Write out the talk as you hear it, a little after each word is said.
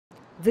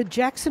The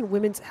Jackson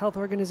Women's Health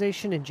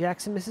Organization in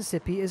Jackson,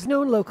 Mississippi is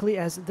known locally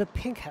as the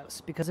Pink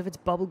House because of its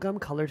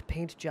bubblegum-colored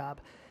paint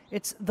job.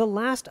 It's the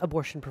last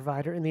abortion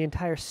provider in the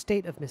entire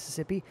state of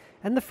Mississippi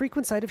and the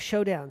frequent site of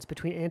showdowns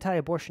between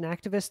anti-abortion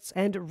activists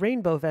and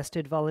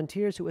rainbow-vested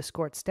volunteers who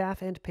escort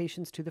staff and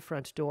patients to the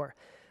front door.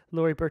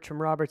 Lori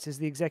Bertram Roberts is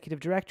the executive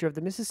director of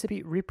the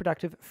Mississippi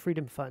Reproductive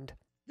Freedom Fund.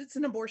 It's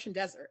an abortion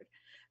desert.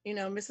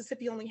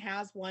 Mississippi only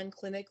has one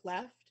clinic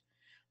left.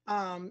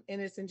 And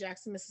it's in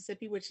Jackson,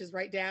 Mississippi, which is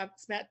right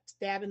smack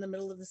dab in the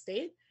middle of the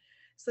state.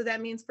 So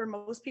that means for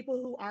most people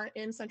who aren't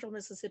in central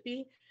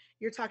Mississippi,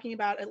 you're talking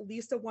about at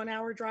least a 1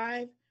 hour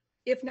drive,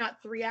 if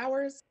not 3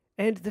 hours.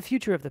 And the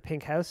future of the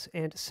Pink House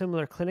and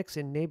similar clinics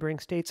in neighboring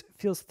states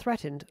feels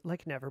threatened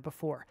like never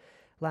before.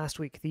 Last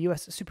week, the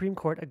U.S. Supreme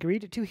Court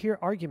agreed to hear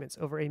arguments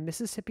over a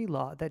Mississippi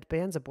law that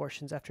bans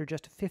abortions after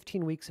just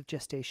 15 weeks of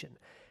gestation.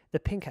 The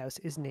Pink House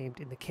is named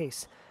in the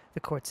case. The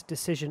court's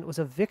decision was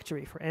a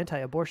victory for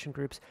anti-abortion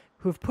groups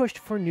who have pushed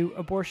for new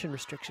abortion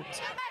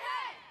restrictions.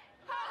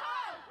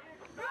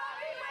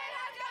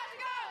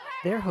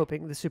 They're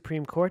hoping the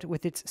Supreme Court,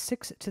 with its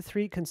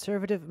 6-3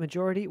 conservative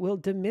majority, will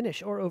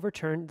diminish or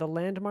overturn the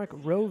landmark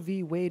Roe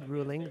v. Wade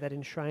ruling that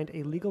enshrined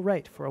a legal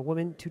right for a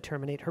woman to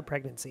terminate her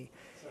pregnancy.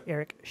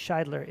 Eric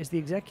Scheidler is the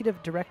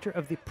executive director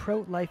of the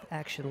Pro-Life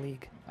Action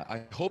League.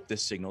 I hope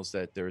this signals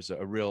that there's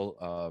a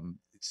real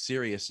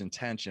serious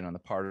intention on the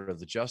part of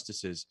the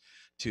justices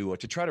to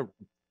try to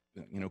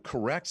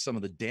correct some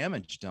of the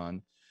damage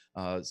done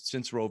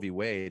since Roe v.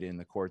 Wade in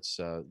the court's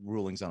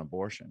rulings on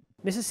abortion.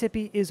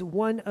 Mississippi is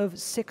one of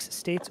 6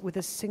 states with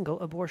a single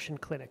abortion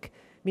clinic,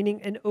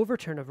 meaning an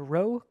overturn of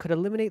Roe could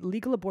eliminate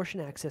legal abortion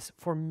access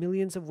for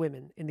millions of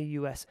women in the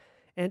U.S.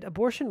 And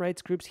abortion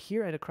rights groups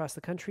here and across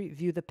the country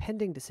view the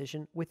pending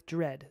decision with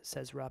dread,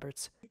 says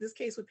Roberts. This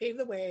case would pave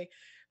the way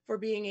for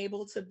being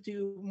able to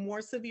do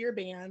more severe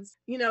bans.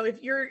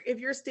 If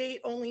your state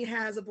only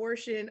has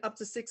abortion up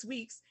to 6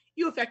 weeks,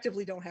 you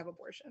effectively don't have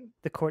abortion.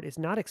 The court is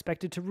not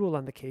expected to rule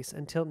on the case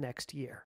until next year.